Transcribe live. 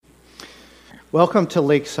Welcome to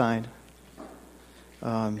Lakeside.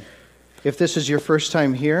 If this is your first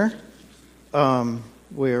time here,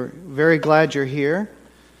 we're very glad you're here.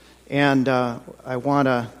 And I want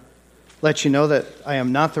to let you know that I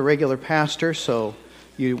am not the regular pastor, so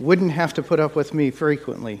you wouldn't have to put up with me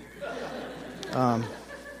frequently.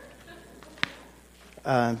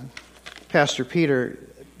 Pastor Peter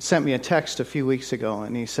sent me a text a few weeks ago,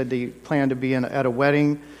 and he said he planned to be at a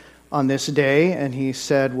wedding on this day, and he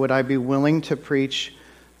said, would I be willing to preach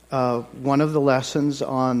one of the lessons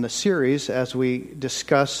on the series as we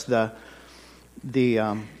discuss the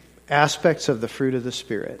aspects of the fruit of the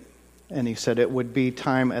Spirit. And he said it would be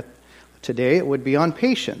today it would be on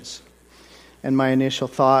patience. And my initial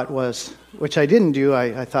thought was, which I didn't do,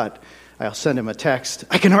 I thought, I'll send him a text.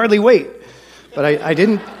 I can hardly wait. But I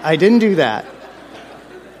didn't do that.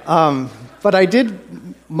 But I did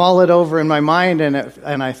mull it over in my mind, and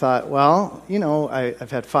I thought, well, I've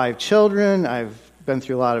had 5 children. I've been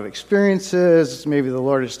through a lot of experiences. Maybe the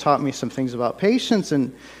Lord has taught me some things about patience,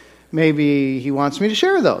 and maybe He wants me to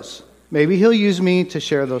share those. Maybe He'll use me to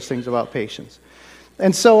share those things about patience.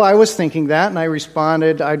 And so I was thinking that, and I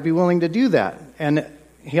responded, I'd be willing to do that. And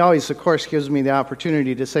He always, of course, gives me the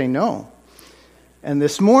opportunity to say no. And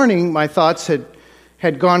this morning, my thoughts had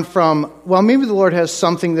gone from, well, maybe the Lord has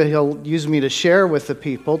something that He'll use me to share with the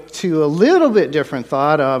people, to a little bit different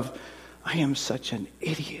thought of, I am such an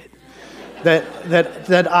idiot.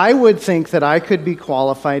 That I would think that I could be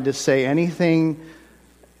qualified to say anything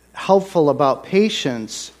helpful about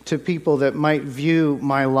patience to people that might view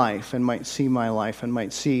my life and might see my life and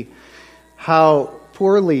might see how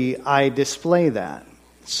poorly I display that.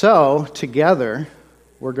 So, together,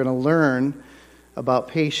 we're going to learn about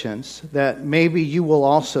patience, that maybe you will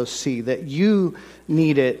also see that you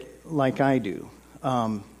need it like I do.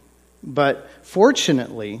 But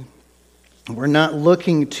fortunately, we're not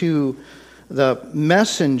looking to the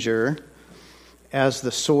messenger as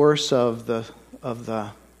the source of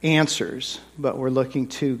the answers, but we're looking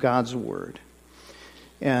to God's Word.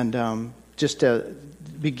 And just to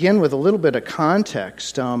begin with a little bit of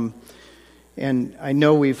context, and I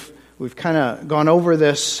know we've kind of gone over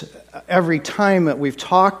this every time that we've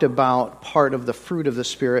talked about part of the fruit of the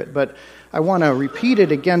Spirit, but I want to repeat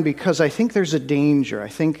it again because I think there's a danger. I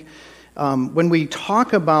think when we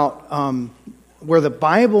talk about where the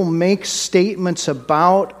Bible makes statements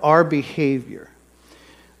about our behavior,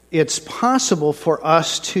 it's possible for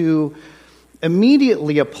us to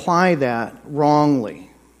immediately apply that wrongly.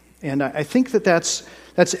 And I think that's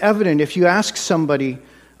evident if you ask somebody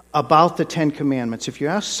about the Ten Commandments. If you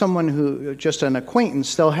ask someone who, just an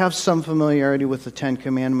acquaintance, they'll have some familiarity with the Ten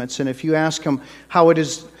Commandments. And if you ask them how it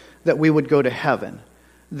is that we would go to heaven,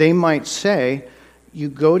 they might say, you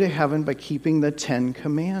go to heaven by keeping the Ten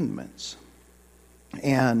Commandments.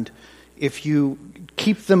 And if you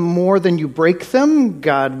keep them more than you break them,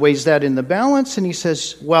 God weighs that in the balance, and He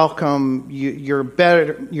says, welcome, you're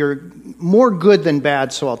better, you're more good than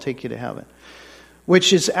bad, so I'll take you to heaven.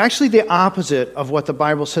 Which is actually the opposite of what the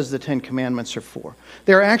Bible says the Ten Commandments are for.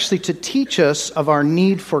 They're actually to teach us of our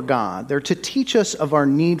need for God. They're to teach us of our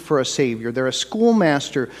need for a Savior. They're a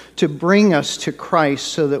schoolmaster to bring us to Christ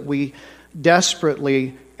so that we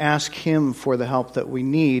desperately ask Him for the help that we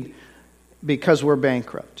need because we're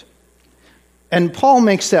bankrupt. And Paul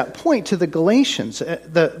makes that point to the Galatians.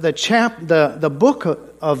 The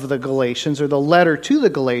book of the Galatians, or the letter to the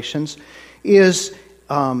Galatians, is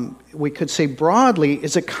we could say broadly,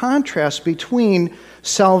 is a contrast between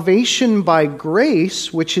salvation by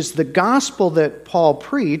grace, which is the gospel that Paul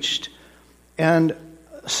preached, and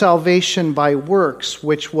salvation by works,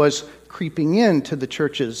 which was creeping into the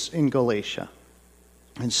churches in Galatia.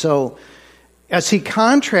 And so, as he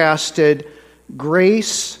contrasted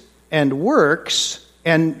grace and works,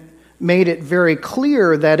 and made it very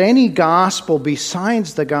clear that any gospel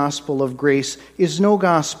besides the gospel of grace is no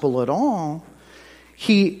gospel at all,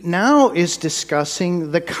 he now is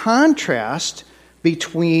discussing the contrast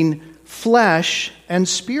between flesh and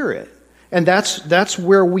spirit. And that's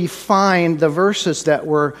where we find the verses that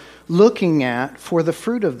we're looking at for the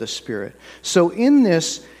fruit of the Spirit. So in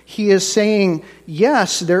this, he is saying,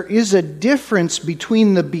 yes, there is a difference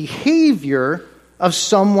between the behavior of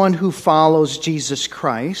someone who follows Jesus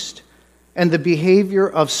Christ and the behavior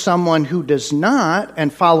of someone who does not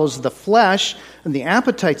and follows the flesh and the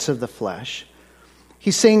appetites of the flesh.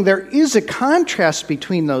 He's saying there is a contrast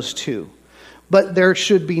between those two, but there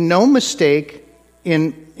should be no mistake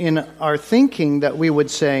in our thinking that we would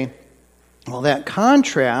say, well, that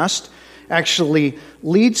contrast actually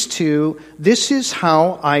leads to, this is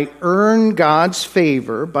how I earn God's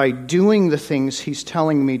favor by doing the things He's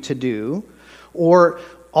telling me to do, or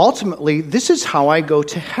ultimately, this is how I go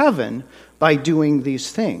to heaven, by doing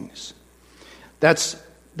these things. That's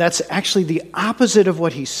actually the opposite of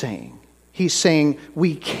what he's saying. He's saying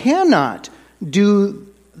we cannot do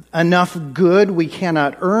enough good, we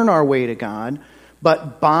cannot earn our way to God,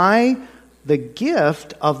 but by the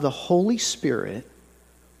gift of the Holy Spirit,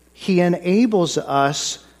 he enables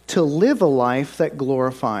us to live a life that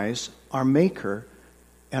glorifies our Maker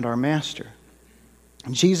and our Master.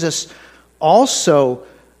 Jesus also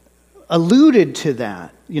alluded to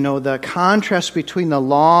that, the contrast between the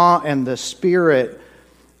law and the Spirit,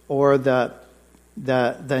 or the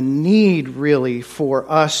need really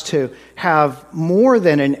for us to have more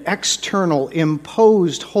than an external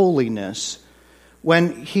imposed holiness,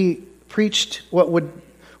 when he preached what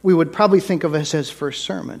we would probably think of as his first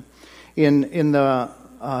sermon in the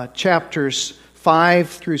chapters 5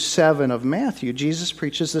 through 7 of Matthew. Jesus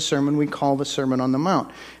preaches the sermon we call the Sermon on the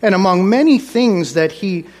Mount. And among many things that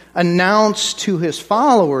he announced to his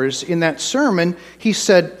followers in that sermon, he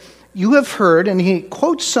said, you have heard, and he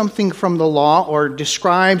quotes something from the law, or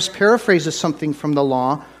paraphrases something from the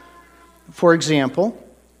law. For example,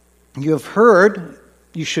 you have heard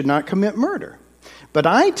you should not commit murder. But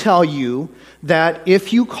I tell you that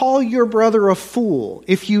if you call your brother a fool,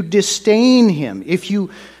 if you disdain him, if you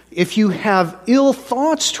have ill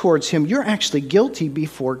thoughts towards him, you're actually guilty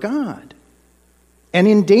before God. And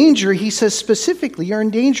in danger, he says specifically, you're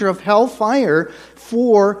in danger of hellfire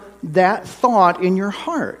for that thought in your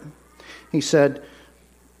heart. He said,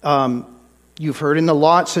 you've heard in the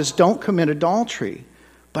law it says, don't commit adultery.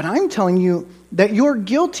 But I'm telling you that you're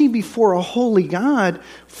guilty before a holy God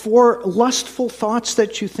for lustful thoughts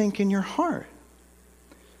that you think in your heart.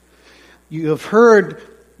 You have heard,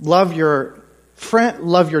 love your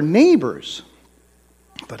neighbors.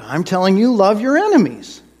 But I'm telling you, love your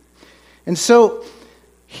enemies. And so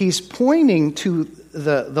he's pointing to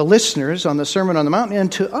the listeners on the Sermon on the Mount, and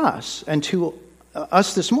to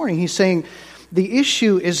us this morning. He's saying the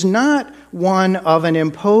issue is not one of an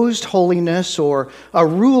imposed holiness or a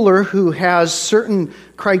ruler who has certain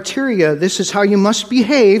criteria. This is how you must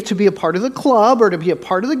behave to be a part of the club, or to be a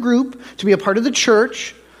part of the group, to be a part of the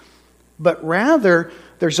church. But rather,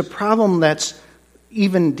 there's a problem that's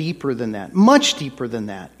even deeper than that, much deeper than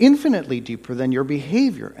that, infinitely deeper than your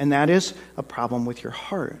behavior, and that is a problem with your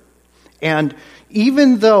heart. And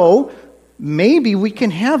even though maybe we can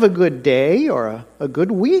have a good day or a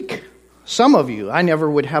good week, some of you, I never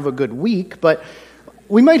would have a good week, but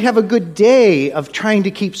we might have a good day of trying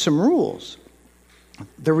to keep some rules.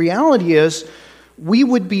 The reality is, we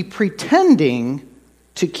would be pretending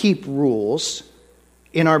to keep rules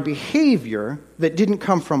in our behavior that didn't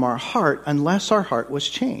come from our heart unless our heart was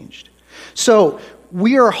changed. So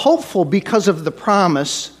we are hopeful because of the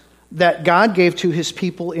promise that God gave to his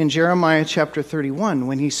people in Jeremiah chapter 31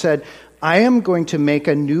 when he said, I am going to make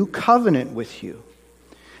a new covenant with you.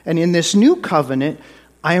 And in this new covenant,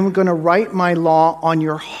 I am going to write my law on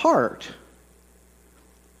your heart.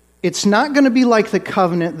 It's not going to be like the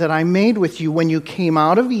covenant that I made with you when you came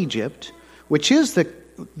out of Egypt, which is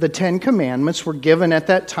the 10 Commandments were given at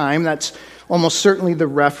that time. That's almost certainly the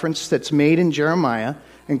reference that's made in Jeremiah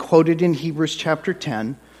and quoted in Hebrews chapter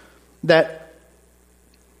 10. That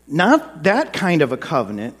not that kind of a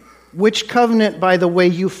covenant, which covenant, by the way,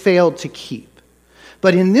 you failed to keep.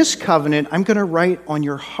 But in this covenant, I'm going to write on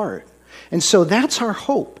your heart. And so that's our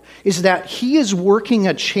hope, is that he is working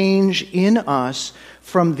a change in us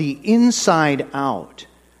from the inside out.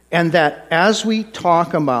 And that as we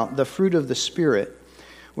talk about the fruit of the Spirit,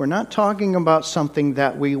 we're not talking about something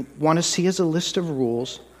that we want to see as a list of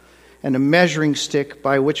rules and a measuring stick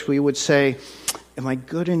by which we would say, am I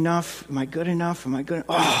good enough? Am I good enough? Am I good?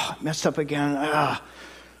 Oh, messed up again.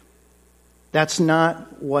 That's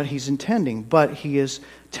not what he's intending, but he is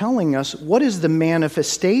telling us what is the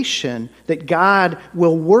manifestation that God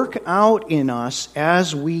will work out in us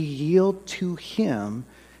as we yield to him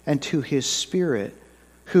and to his Spirit,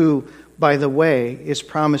 who, by the way, is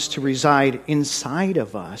promised to reside inside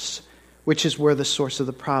of us, which is where the source of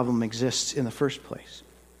the problem exists in the first place.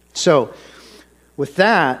 So, with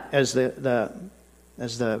that as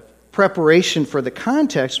the preparation for the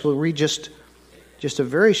context, we'll read just a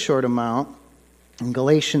very short amount in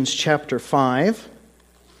Galatians chapter 5,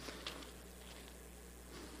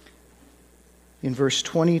 in verse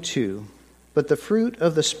 22. But the fruit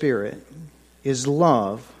of the Spirit is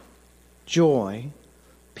love, joy,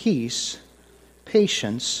 peace,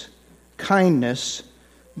 patience, kindness,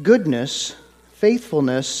 goodness,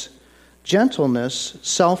 faithfulness, gentleness,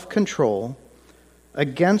 self-control.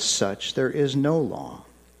 Against such there is no law.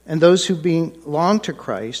 And those who belong to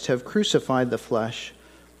Christ have crucified the flesh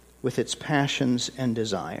with its passions and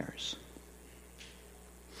desires.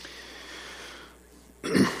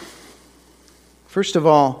 First of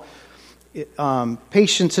all,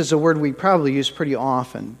 patience is a word we probably use pretty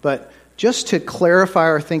often, but just to clarify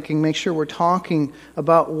our thinking, make sure we're talking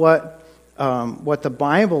about what the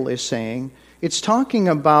Bible is saying. It's talking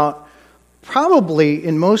about probably,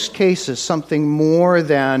 in most cases, something more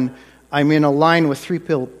than I'm in a line with three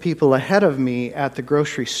people ahead of me at the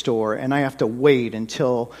grocery store, and I have to wait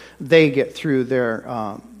until they get through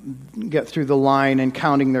the line and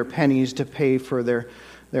counting their pennies to pay for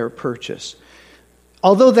their purchase.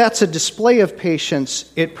 Although that's a display of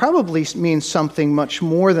patience, it probably means something much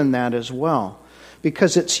more than that as well,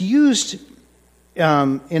 because it's used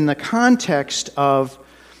in the context of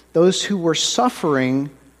those who were suffering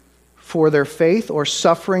for their faith or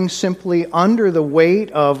suffering simply under the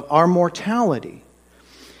weight of our mortality.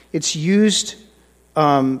 It's used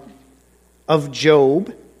of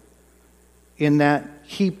Job in that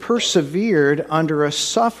he persevered under a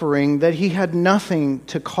suffering that he had nothing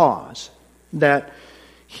to cause, that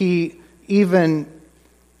he even,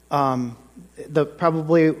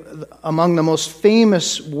 probably among the most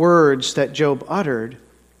famous words that Job uttered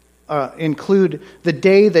include the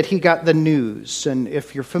day that he got the news. And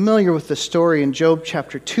if you're familiar with the story in Job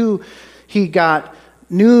chapter 2, he got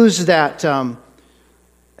news that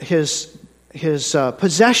his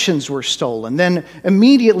possessions were stolen. Then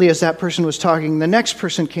immediately as that person was talking, the next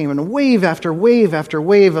person came, and wave after wave after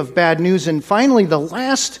wave of bad news. And finally, the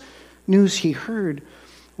last news he heard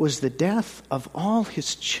was the death of all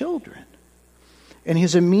his children. And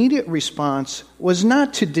his immediate response was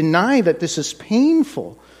not to deny that this is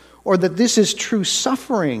painful or that this is true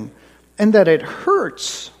suffering and that it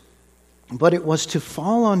hurts, but it was to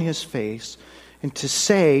fall on his face and to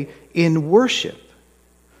say in worship,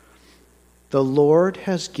 "The Lord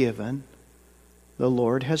has given, the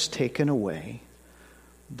Lord has taken away.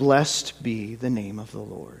 Blessed be the name of the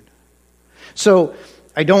Lord." So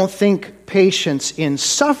I don't think patience in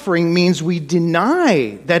suffering means we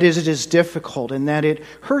deny that it is difficult and that it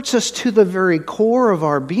hurts us to the very core of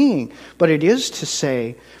our being, but it is to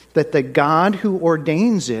say that the God who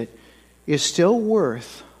ordains it is still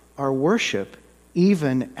worth our worship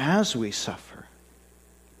even as we suffer.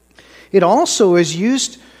 It also is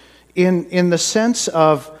used in the sense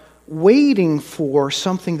of waiting for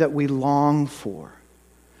something that we long for.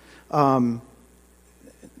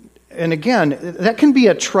 And again, that can be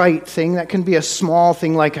a trite thing. That can be a small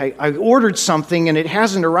thing, like I ordered something and it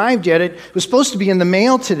hasn't arrived yet. It was supposed to be in the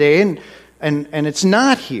mail today and it's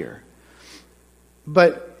not here.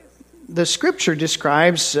 But the Scripture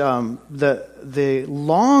describes the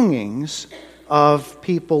longings of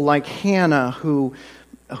people like Hannah who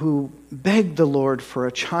begged the Lord for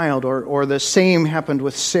a child, or the same happened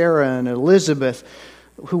with Sarah and Elizabeth,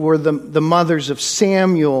 who were the mothers of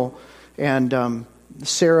Samuel, and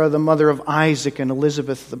Sarah, the mother of Isaac, and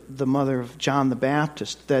Elizabeth, the mother of John the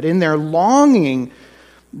Baptist, that in their longing,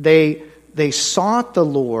 they sought the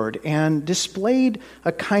Lord and displayed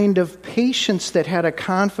a kind of patience that had a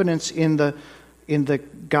confidence in the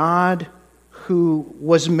God who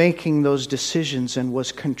was making those decisions and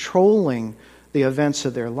was controlling the events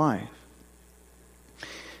of their life.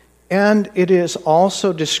 And it is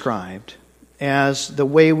also described as the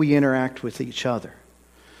way we interact with each other.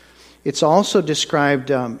 It's also described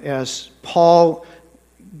as Paul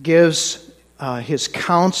gives his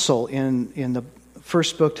counsel in the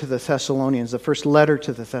first book to the Thessalonians, the first letter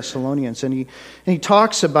to the Thessalonians. And he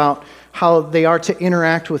talks about how they are to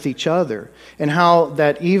interact with each other, and how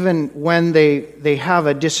that even when they have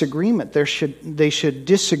a disagreement, they should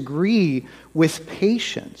disagree with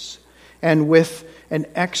patience and with an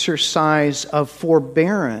exercise of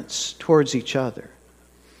forbearance towards each other.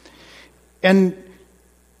 And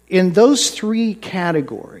in those three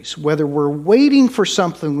categories, whether we're waiting for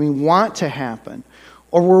something we want to happen,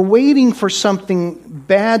 or we're waiting for something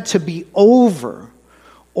bad to be over,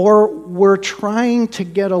 or we're trying to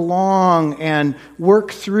get along and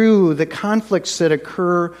work through the conflicts that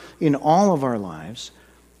occur in all of our lives,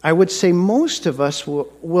 I would say most of us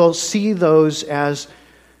will see those as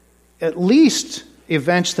at least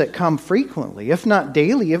events that come frequently, if not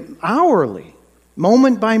daily, hourly,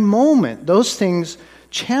 moment by moment. Those things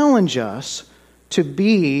challenge us to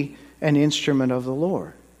be an instrument of the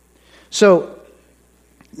Lord. So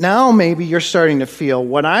now maybe you're starting to feel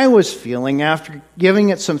what I was feeling after giving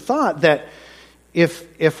it some thought, that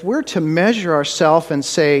if we're to measure ourselves and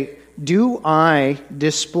say, do I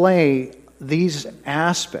display these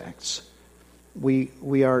aspects,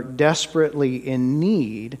 we are desperately in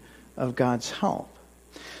need of God's help.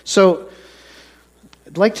 So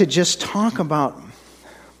I'd like to just talk about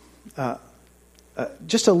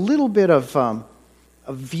just a little bit of a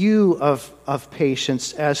view of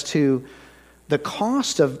patience as to the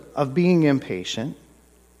cost of being impatient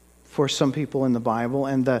for some people in the Bible,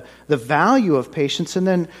 and the value of patience, and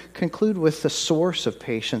then conclude with the source of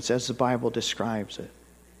patience as the Bible describes it.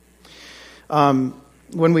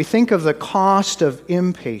 When we think of the cost of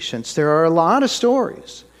impatience, there are a lot of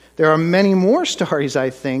stories. There are many more stories, I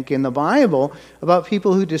think, in the Bible about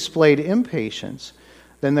people who displayed impatience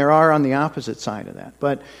than there are on the opposite side of that.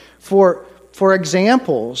 But for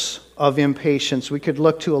examples of impatience, we could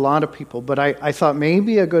look to a lot of people, but I thought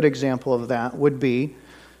maybe a good example of that would be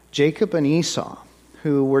Jacob and Esau,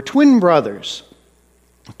 who were twin brothers,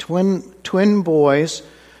 twin boys,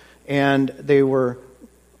 and they were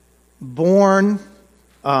born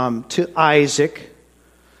to Isaac,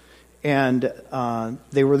 and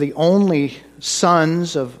they were the only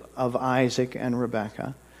sons of Isaac and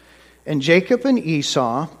Rebekah. And Jacob and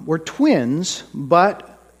Esau were twins,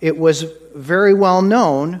 but it was very well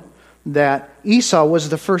known that Esau was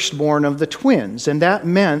the firstborn of the twins, and that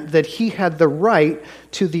meant that he had the right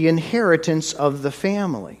to the inheritance of the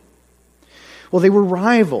family. Well, they were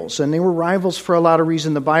rivals, and they were rivals for a lot of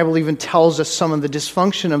reasons. The Bible even tells us some of the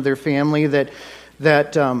dysfunction of their family,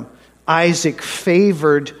 that Isaac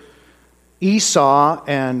favored Esau,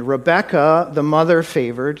 and Rebekah, the mother,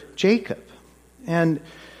 favored Jacob. And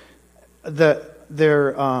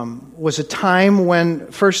there was a time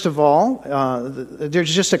when, first of all,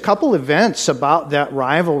 there's just a couple events about that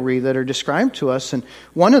rivalry that are described to us. And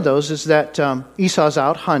one of those is that Esau's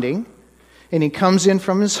out hunting, and he comes in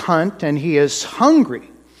from his hunt, and he is hungry.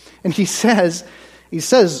 And he says,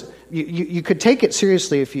 you could take it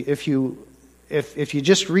seriously if you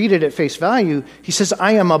just read it at face value. He says,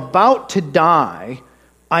 I am about to die.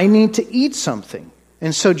 I need to eat something.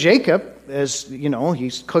 And so Jacob, as you know,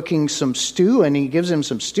 he's cooking some stew, and he gives him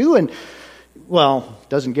some stew, and, well,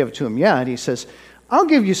 doesn't give it to him yet. He says, I'll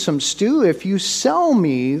give you some stew if you sell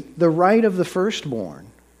me the right of the firstborn.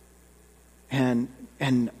 And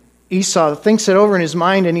Esau thinks it over in his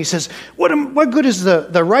mind, and he says, what good is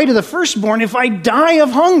the right of the firstborn if I die of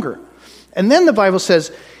hunger? And then the Bible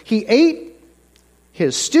says, he ate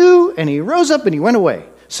his stew, and he rose up, and he went away.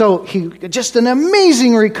 So just an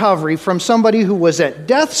amazing recovery from somebody who was at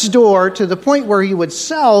death's door to the point where he would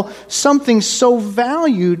sell something so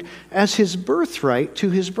valued as his birthright to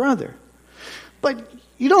his brother. But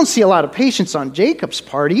you don't see a lot of patience on Jacob's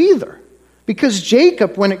part either. Because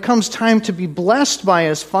Jacob, when it comes time to be blessed by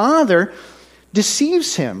his father,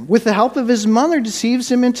 deceives him. With the help of his mother, deceives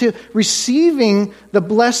him into receiving the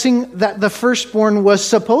blessing that the firstborn was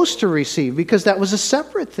supposed to receive, because that was a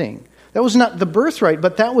separate thing. That was not the birthright,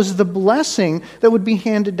 but that was the blessing that would be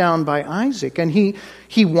handed down by Isaac. And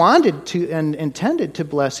he wanted to and intended to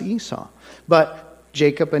bless Esau. But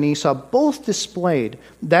Jacob and Esau both displayed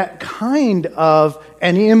that kind of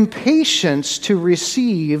an impatience to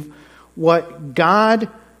receive what God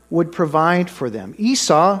would provide for them.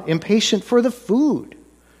 Esau, impatient for the food.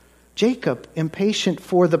 Jacob, impatient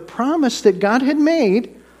for the promise that God had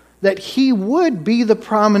made, that he would be the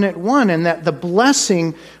prominent one, and that the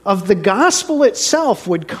blessing of the gospel itself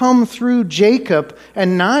would come through Jacob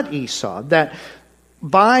and not Esau. That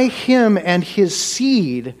by him and his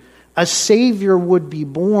seed, a Savior would be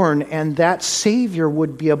born, and that Savior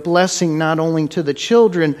would be a blessing not only to the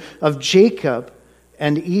children of Jacob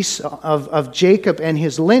and Esau, of Jacob and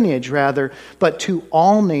his lineage, rather, but to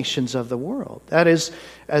all nations of the world. That is,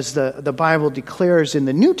 as the Bible declares in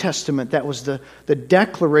the New Testament, that was the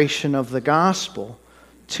declaration of the gospel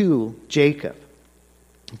to Jacob.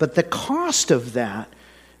 But the cost of that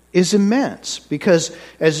is immense, because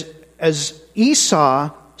as Esau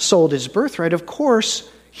sold his birthright, of course,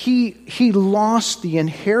 he lost the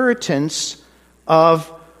inheritance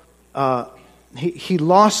of, he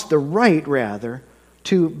lost the right, rather,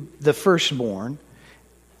 to the firstborn.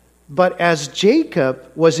 But as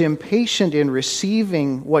Jacob was impatient in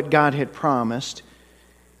receiving what God had promised,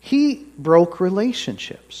 he broke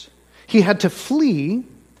relationships. He had to flee,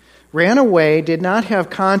 ran away, did not have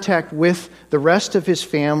contact with the rest of his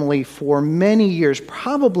family for many years,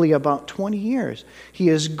 probably about 20 years. He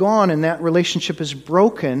is gone, and that relationship is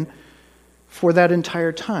broken for that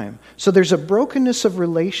entire time. So there's a brokenness of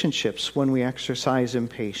relationships when we exercise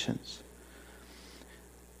impatience.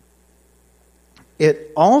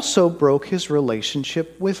 It also broke his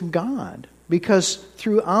relationship with God, because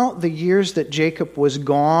throughout the years that Jacob was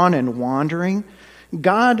gone and wandering,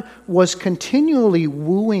 God was continually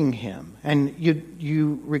wooing him. And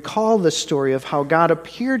you recall the story of how God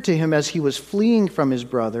appeared to him as he was fleeing from his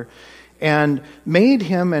brother and made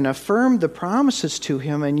him and affirmed the promises to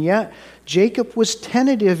him, and yet Jacob was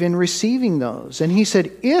tentative in receiving those. And he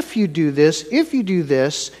said, if you do this, if you do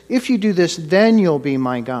this, if you do this, then you'll be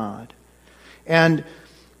my God. And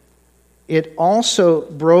it also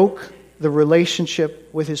broke the relationship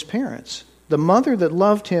with his parents. The mother that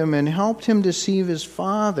loved him and helped him deceive his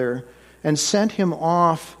father and sent him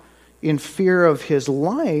off in fear of his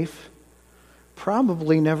life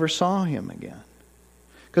probably never saw him again.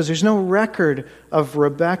 Because there's no record of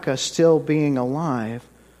Rebekah still being alive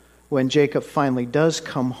when Jacob finally does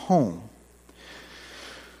come home.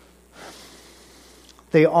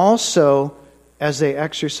 They also, as they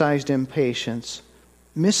exercised impatience,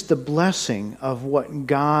 missed the blessing of what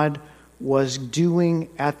God was doing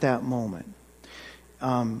at that moment.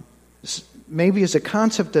 Maybe it's a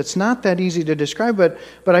concept that's not that easy to describe, but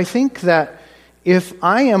I think that if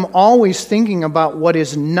I am always thinking about what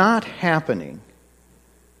is not happening,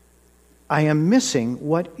 I am missing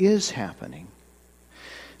what is happening.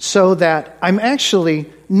 So that I'm actually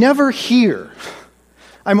never here.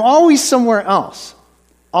 I'm always somewhere else.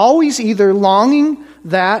 Always either longing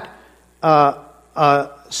that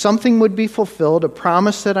something would be fulfilled, a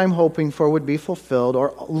promise that I'm hoping for would be fulfilled,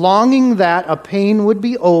 or longing that a pain would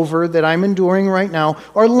be over that I'm enduring right now,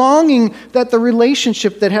 or longing that the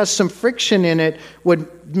relationship that has some friction in it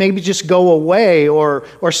would maybe just go away, or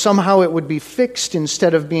somehow it would be fixed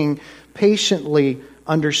instead of being patiently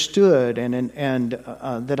understood, and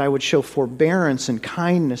that I would show forbearance and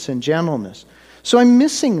kindness and gentleness. So I'm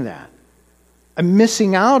missing that. I'm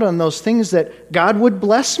missing out on those things that God would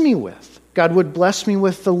bless me with. God would bless me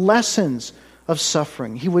with the lessons of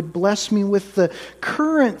suffering. He would bless me with the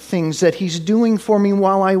current things that He's doing for me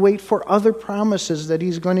while I wait for other promises that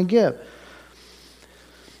He's going to give.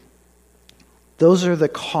 Those are the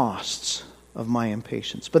costs of my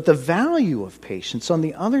impatience. But the value of patience, on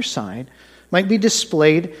the other side, might be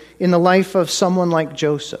displayed in the life of someone like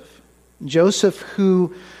Joseph. Joseph,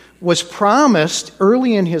 who was promised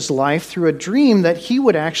early in his life through a dream that he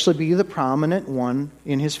would actually be the prominent one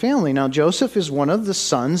in his family. Now, Joseph is one of the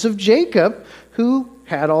sons of Jacob, who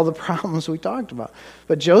had all the problems we talked about.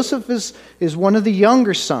 But Joseph is one of the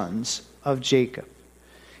younger sons of Jacob.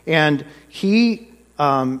 And he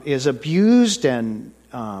is abused and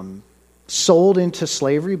sold into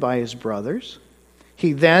slavery by his brothers.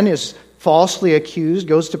 He then is falsely accused,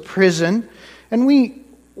 goes to prison, and we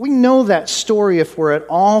know that story if we're at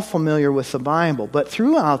all familiar with the Bible. But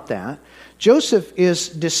throughout that, Joseph is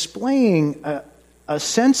displaying a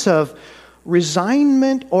sense of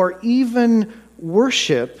resignment or even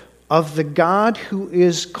worship of the God who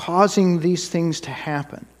is causing these things to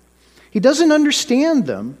happen. He doesn't understand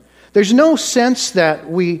them. There's no sense that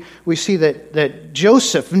we see that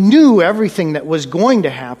Joseph knew everything that was going to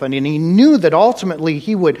happen, and he knew that ultimately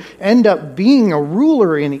he would end up being a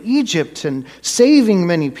ruler in Egypt and saving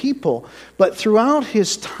many people. But throughout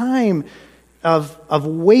his time of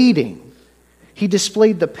waiting, he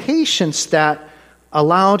displayed the patience that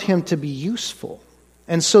allowed him to be useful.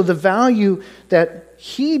 And so the value that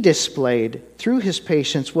he displayed through his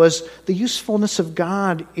patience was the usefulness of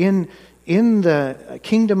God in the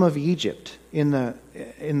kingdom of Egypt, in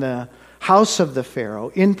the house of the Pharaoh,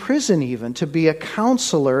 in prison even, to be a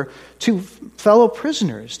counselor to fellow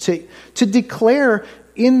prisoners, to declare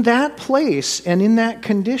in that place and in that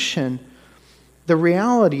condition the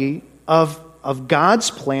reality of God's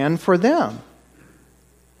plan for them.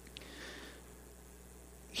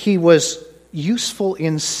 He was useful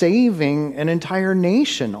in saving an entire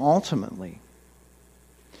nation ultimately.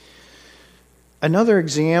 Another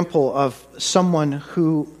example of someone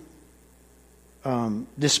who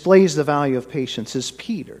displays the value of patience is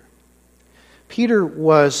Peter. Peter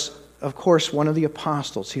was, of course, one of the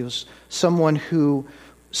apostles. He was someone who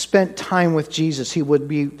spent time with Jesus. He would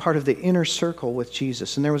be part of the inner circle with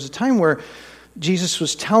Jesus. And there was a time where Jesus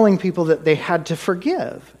was telling people that they had to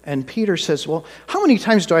forgive. And Peter says, well, how many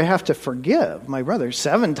times do I have to forgive my brother?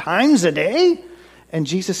 7 times a day? And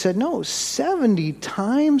Jesus said, no, 70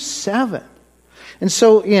 times 7. And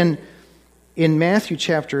so in Matthew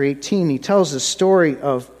chapter 18, he tells the story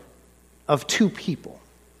of 2 people.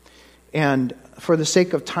 And for the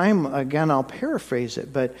sake of time, again, I'll paraphrase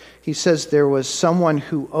it. But he says there was someone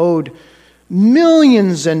who owed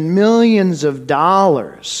millions and millions of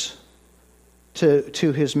dollars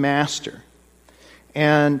to his master.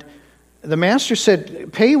 And the master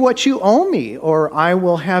said, pay what you owe me, or I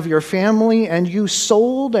will have your family and you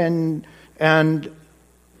sold and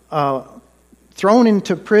thrown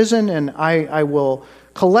into prison, and I will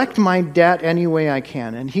collect my debt any way I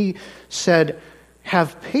can. And he said,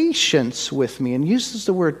 have patience with me, and uses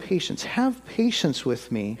the word patience. Have patience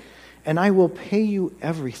with me, and I will pay you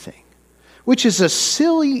everything. Which is a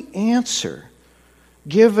silly answer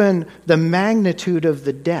given the magnitude of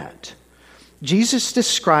the debt. Jesus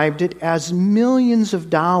described it as millions of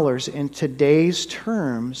dollars in today's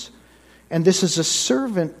terms, and this is a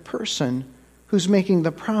servant person who's making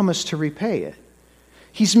the promise to repay it.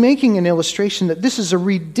 He's making an illustration that this is a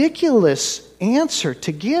ridiculous answer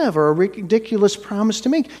to give or a ridiculous promise to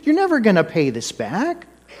make. You're never going to pay this back.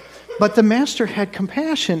 But the master had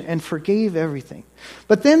compassion and forgave everything.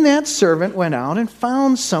 But then that servant went out and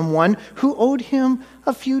found someone who owed him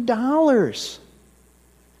a few dollars.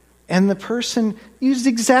 And the person used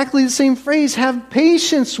exactly the same phrase, have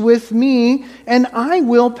patience with me and I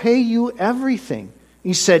will pay you everything.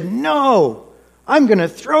 He said, no, I'm going to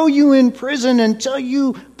throw you in prison until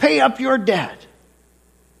you pay up your debt.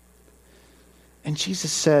 And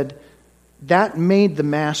Jesus said, that made the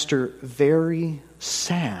master very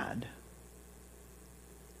sad.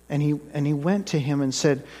 And he went to him and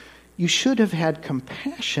said, you should have had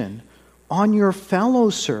compassion on your fellow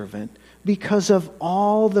servant because of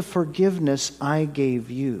all the forgiveness I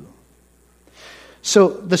gave you. So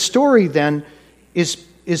the story then is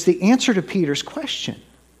the answer to Peter's question.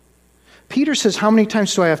 Peter says, how many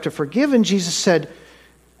times do I have to forgive? And Jesus said,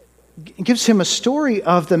 gives him a story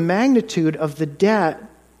of the magnitude of the debt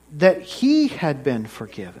that he had been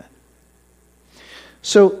forgiven.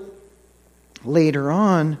 So later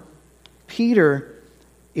on, Peter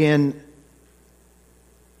in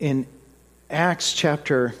Acts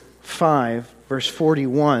chapter 5, verse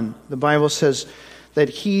 41, the Bible says that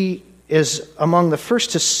he is among the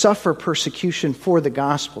first to suffer persecution for the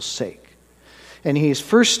gospel's sake. And he is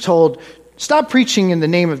first told, stop preaching in the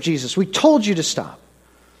name of Jesus. We told you to stop.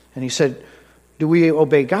 And he said, do we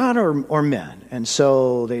obey God or men? And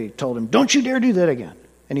so they told him, don't you dare do that again.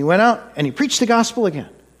 And he went out and he preached the gospel again.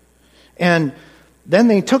 And then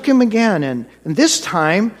they took him again. And this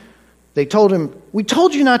time they told him, we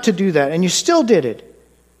told you not to do that. And you still did it.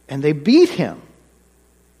 And they beat him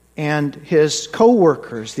and his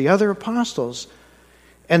co-workers, the other apostles.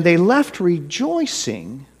 And they left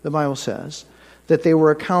rejoicing, the Bible says, that they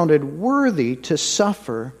were accounted worthy to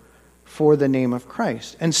suffer for the name of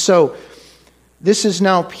Christ. And so this is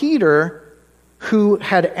now Peter, who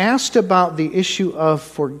had asked about the issue of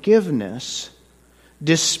forgiveness,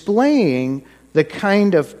 displaying the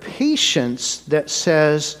kind of patience that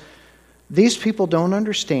says, these people don't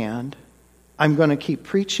understand. I'm going to keep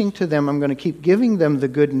preaching to them. I'm going to keep giving them the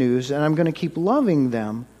good news, and I'm going to keep loving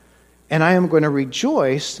them, and I am going to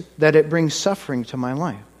rejoice that it brings suffering to my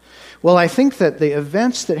life. Well, I think that the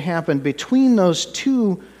events that happened between those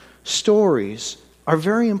two stories are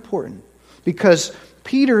very important, because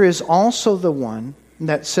Peter is also the one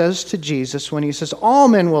that says to Jesus, when he says, all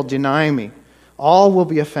men will deny me, all will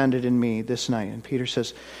be offended in me this night. And Peter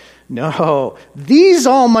says, no, these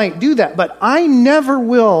all might do that, but I never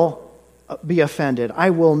will be offended. I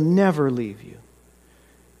will never leave you.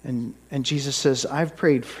 And Jesus says, I've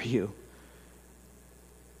prayed for you.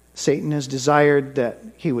 Satan has desired that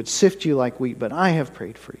he would sift you like wheat, but I have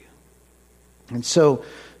prayed for you. And so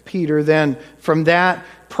Peter then, from that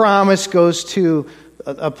promise, goes to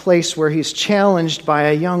a place where he's challenged by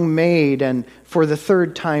a young maid, and for the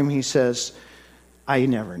third time he says, I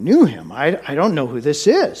never knew him. I don't know who this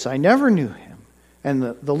is. I never knew him. And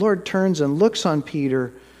the Lord turns and looks on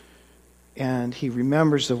Peter, and he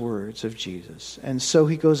remembers the words of Jesus. And so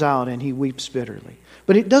he goes out and he weeps bitterly.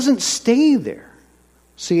 But it doesn't stay there.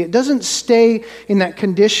 See, it doesn't stay in that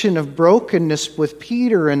condition of brokenness with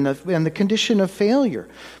Peter and the condition of failure.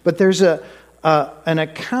 But there's an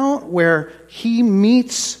account where he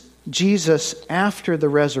meets Jesus after the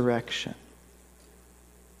resurrection.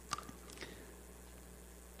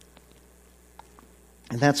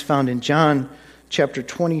 And that's found in John chapter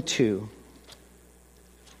 22,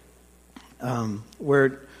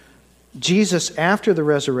 where Jesus, after the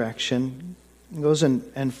resurrection, goes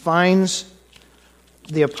and finds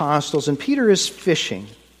the apostles, and Peter is fishing.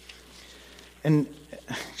 And,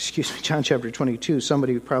 John chapter 22,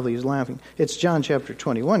 somebody probably is laughing. It's John chapter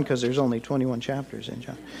 21, because there's only 21 chapters in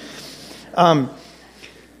John.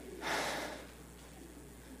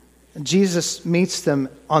 Jesus meets them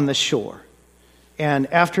on the shore.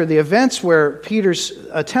 And after the events where Peter's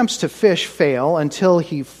attempts to fish fail until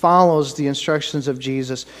he follows the instructions of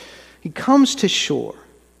Jesus, he comes to shore.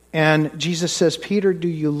 And Jesus says, Peter, do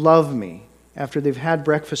you love me? After they've had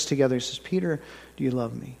breakfast together, he says, Peter, do you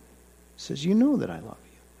love me? He says, you know that I love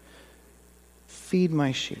you. Feed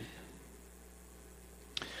my sheep.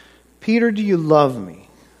 Peter, do you love me?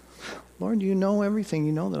 Lord, you know everything.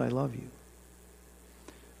 You know that I love you.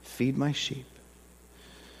 Feed my sheep.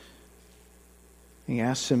 He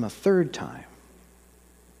asks him a third time,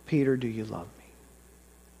 Peter, do you love me?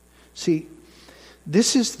 See,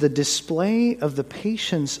 this is the display of the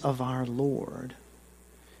patience of our Lord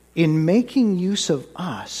in making use of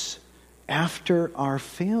us after our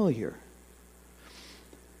failure.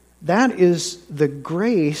 That is the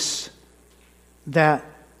grace that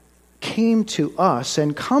came to us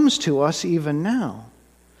and comes to us even now.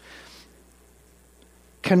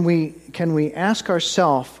 Can we ask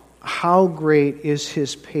ourselves, how great is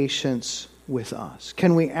his patience with us?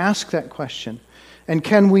 Can we ask that question? And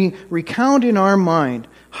can we recount in our mind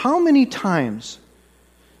how many times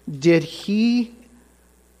did he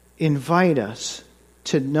invite us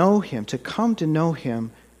to know him, to come to know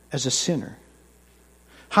him as a sinner?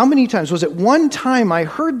 How many times? Was it one time I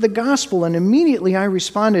heard the gospel and immediately I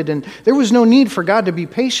responded and there was no need for God to be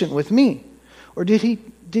patient with me? Or did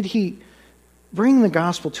he bring the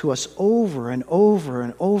gospel to us over and over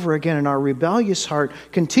and over again, and our rebellious heart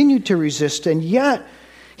continued to resist, and yet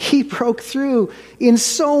he broke through in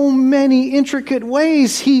so many intricate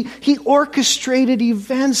ways. He orchestrated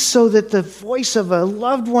events so that the voice of a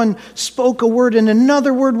loved one spoke a word and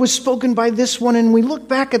another word was spoken by this one. And we look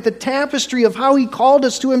back at the tapestry of how he called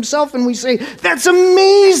us to himself and we say, that's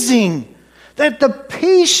amazing that the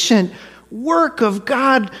patient work of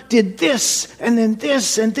God did this and then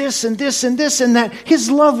this and this and this and this, and that his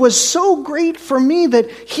love was so great for me that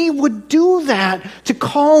he would do that to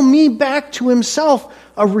call me back to himself,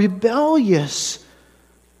 a rebellious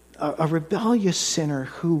sinner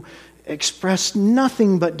who expressed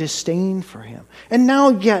nothing but disdain for him. And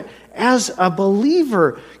now yet, as a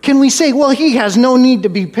believer, can we say, well, he has no need to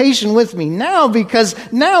be patient with me now because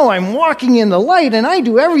now I'm walking in the light and I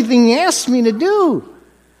do everything he asks me to do.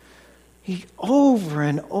 He, over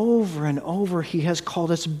and over and over, he has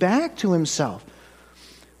called us back to himself.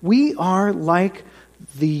 We are like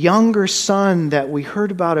the younger son that we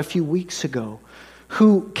heard about a few weeks ago,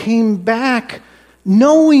 who came back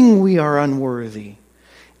knowing we are unworthy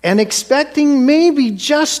and expecting maybe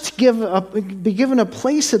just to be given a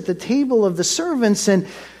place at the table of the servants. And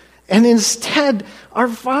instead, our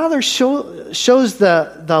Father shows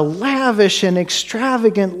the lavish and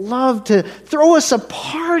extravagant love to throw us a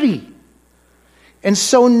party. And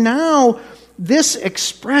so now, these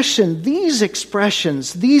expressions,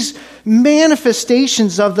 these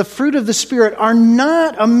manifestations of the fruit of the Spirit are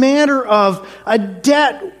not a matter of a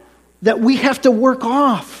debt that we have to work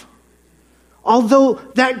off. Although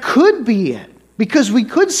that could be it. Because we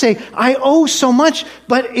could say, I owe so much,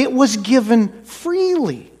 but it was given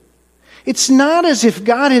freely. It's not as if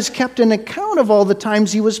God has kept an account of all the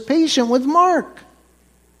times he was patient with Mark.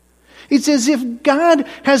 It's as if God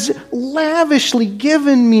has lavishly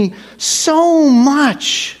given me so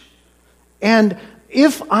much. And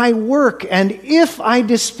if I work and if I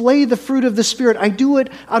display the fruit of the Spirit, I do it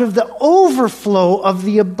out of the overflow of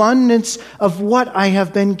the abundance of what I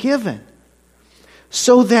have been given.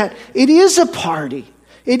 So that it is a party.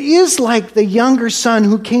 It is like the younger son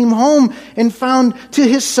who came home and found to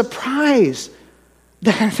his surprise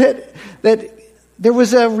that there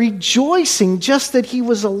was a rejoicing just that he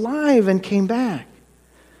was alive and came back.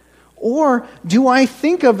 Or do I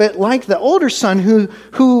think of it like the older son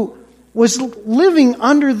who was living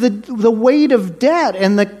under the weight of debt,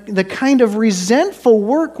 and the kind of resentful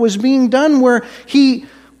work was being done where he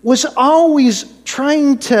was always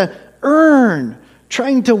trying to earn,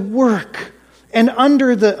 trying to work, and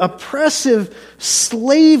under the oppressive,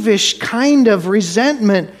 slavish kind of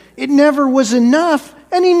resentment, it never was enough.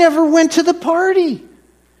 And he never went to the party.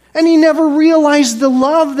 And he never realized the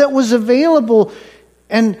love that was available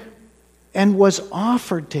and was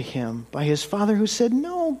offered to him by his father, who said,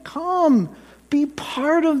 no, come, be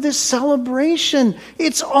part of this celebration.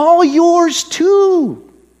 It's all yours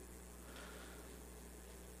too.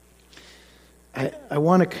 I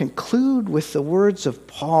want to conclude with the words of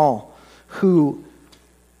Paul, who,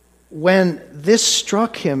 when this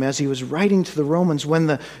struck him as he was writing to the Romans, when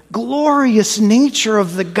the glorious nature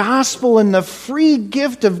of the gospel and the free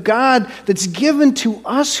gift of God that's given to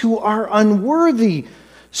us who are unworthy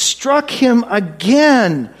struck him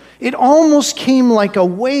again, it almost came like a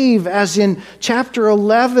wave, as in chapter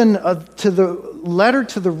 11 to the letter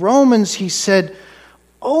to the Romans, he said,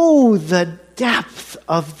 oh, the depth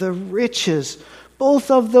of the riches, both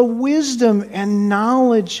of the wisdom and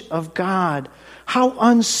knowledge of God. How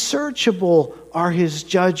unsearchable are his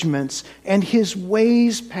judgments and his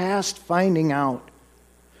ways past finding out.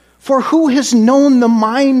 For who has known the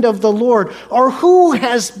mind of the Lord? Or who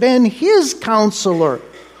has been his counselor?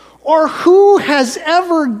 Or who has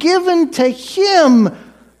ever given to him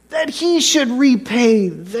that he should repay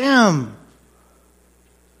them?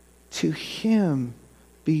 To him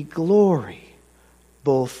be glory,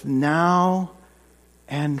 both now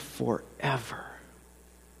and forever.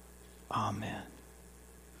 Amen.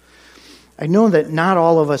 I know that not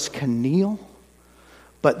all of us can kneel,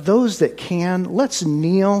 but those that can, let's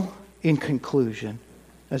kneel in conclusion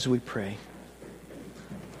as we pray.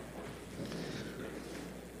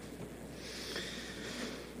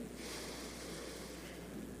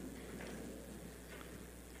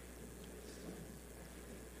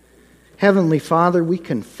 Heavenly Father, we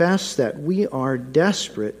confess that we are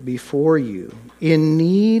desperate before you, in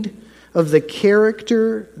need of the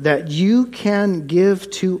character that you can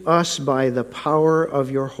give to us by the power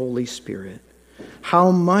of your Holy Spirit.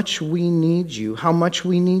 How much we need you, how much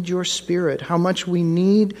we need your Spirit, how much we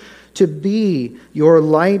need to be your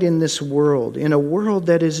light in this world, in a world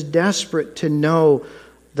that is desperate to know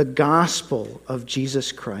the gospel of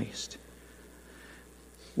Jesus Christ.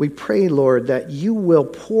 We pray, Lord, that you will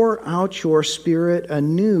pour out your Spirit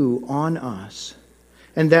anew on us,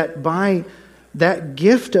 and that by that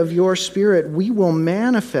gift of your Spirit, we will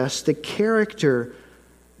manifest the character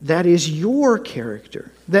that is your character,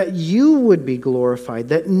 that you would be glorified,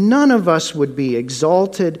 that none of us would be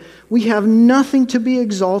exalted. We have nothing to be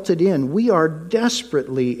exalted in. We are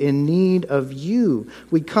desperately in need of you.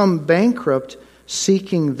 We come bankrupt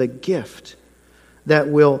seeking the gift that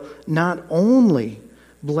will not only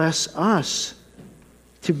bless us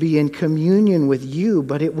to be in communion with you,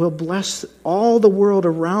 but it will bless all the world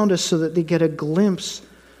around us so that they get a glimpse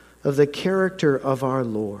of the character of our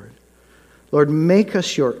Lord. Lord, make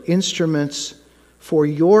us your instruments for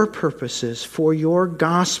your purposes, for your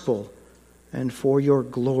gospel, and for your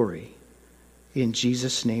glory. In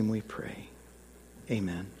Jesus' name we pray.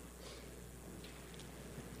 Amen.